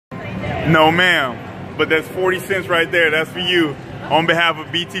No, ma'am. But that's 40 cents right there. That's for you on behalf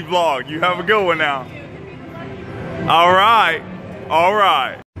of BT Vlog. You have a good one now. All right. All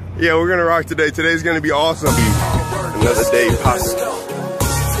right. Yeah, we're gonna rock today. Today's gonna be awesome. Another day possible.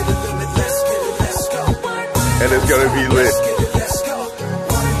 And it's gonna be lit.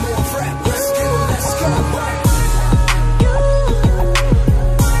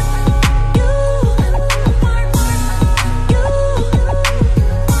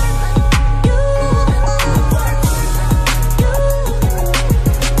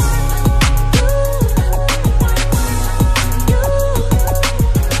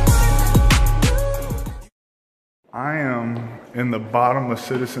 I am in the bottomless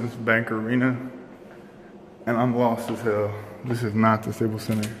Citizens Bank Arena, and I'm lost as hell. This is not the Staples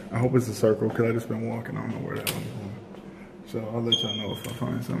Center. I hope it's a circle, because I just been walking. I don't know where that one's going. So I'll let y'all know if I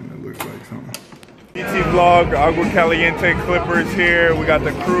find something that looks like something. BT Vlog, Agua Caliente Clippers here. We got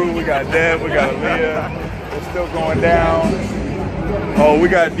the crew, we got Deb, we got Leah. It's still going down. Oh, we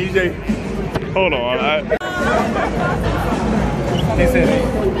got DJ. Hold on. He said 8.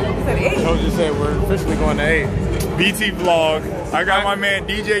 I told you to say we're officially going to 8. BT Vlog. I got my man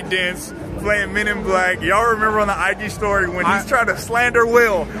DJ Dents playing Men in Black. Y'all remember on the IG story when he's trying to slander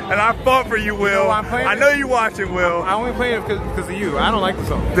Will, and I fought for you, Will. I know you watching, Will. I only play it because of you. I don't like the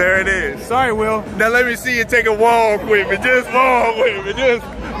song. There it is. Sorry, Will. Now let me see you take a walk with me. Just walk with me. Just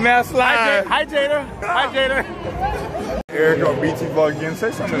now slide. Hi, Jada. Hi, Jada. Eric on BT Vlog again.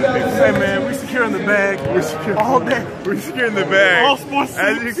 Say something to the big Hey, man, we securing the bag. We're securing all day. We're securing the bag. All sports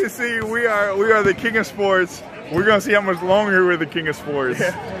As suits. you can see, we are the king of sports. We're gonna see how much longer we're the king of sports.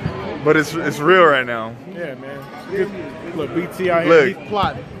 Yeah. But it's real right now. Yeah, man. Good. Look, BT out here, he's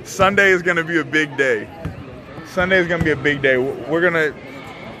plotting. Sunday is gonna be a big day. Sunday is gonna be a big day. We're gonna.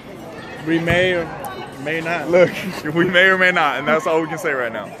 We may or may not. Look, we may or may not, and that's all we can say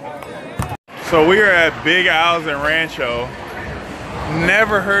right now. So we are at Big Al's in Rancho.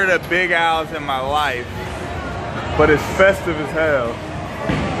 Never heard of Big Al's in my life, but it's festive as hell.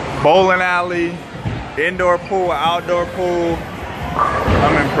 Bowling alley, indoor pool, outdoor pool.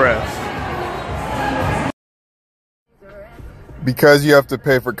 I'm impressed. Because you have to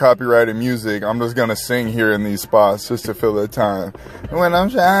pay for copyrighted music, I'm just gonna sing here in these spots just to fill the time. When I'm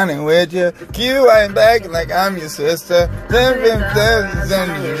shining with you, you ain't back like I'm your sister.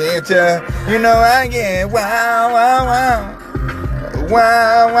 You know I get wow, wow, wow.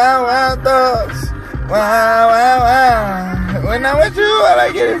 Wow, wow, wow, thoughts. Wow, wow, wow. When I'm with you, all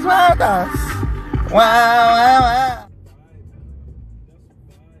I get is wow thoughts. Wow, wow, wow.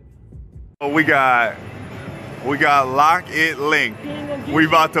 We got Lock It Link. We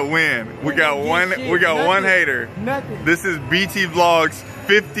about to win. We got one hater. This is BT Vlog's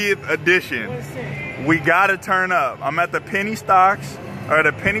 50th edition. We gotta turn up. I'm at the penny stocks or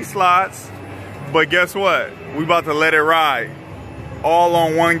the penny slots, but guess what? We about to let it ride. All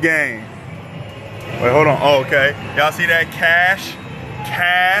on one game. Wait, hold on. Oh, okay. Y'all see that? Cash.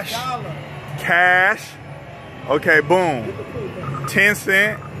 Okay, boom. 10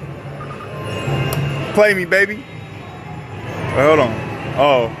 cent. Play me, baby. Wait, hold on.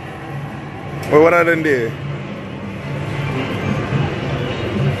 Oh. Wait, what I done did?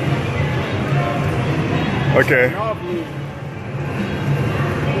 Okay.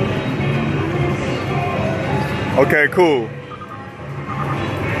 Okay, cool.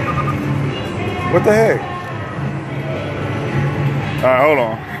 What the heck? All right, hold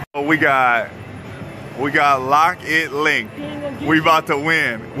on. We got Lock It Link. We about to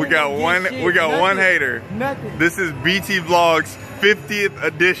win. We got one hater. This is BT Vlog's 50th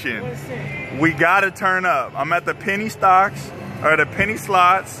edition. We gotta turn up. I'm at the penny stocks or the penny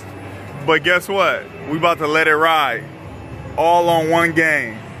slots, but guess what? We about to let it ride. All on one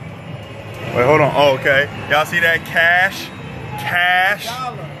game. Wait, hold on. Oh, okay. Y'all see that? Cash.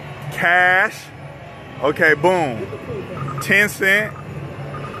 Okay, boom. 10 cent.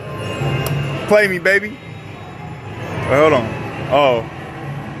 Play me, baby. Wait, hold on. Oh.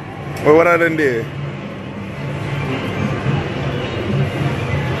 Wait, what I done did?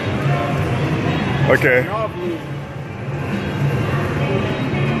 Okay.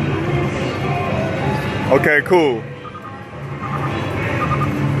 Okay, cool.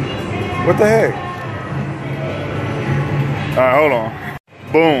 What the heck? All right, hold on.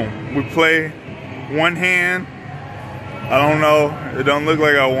 Boom. We play one hand. I don't know. It don't look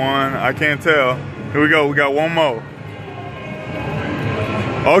like I won. I can't tell. Here we go. We got one more.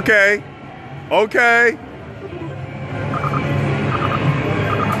 Okay. Okay.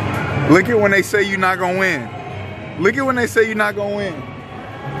 Look at when they say you're not gonna win. Look at when they say you're not gonna win.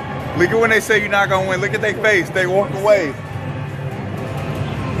 Look at when they say you're not gonna win. Look at their face. They walk away.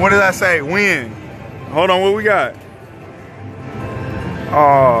 What did I say? Win. Hold on, what we got?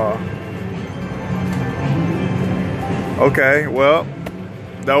 Okay, well,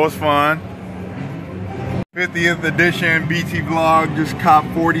 that was fun. 50th edition BT vlog, just cop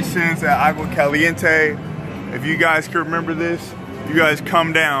 40 cents at Agua Caliente. If you guys can remember this, you guys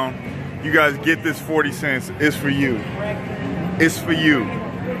come down, you guys get this 40 cents. It's for you. It's for you.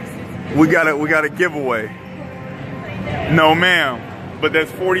 We got a giveaway. No ma'am, but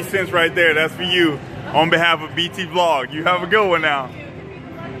that's 40 cents right there. That's for you on behalf of BT vlog. You have a good one now.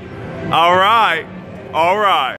 All right.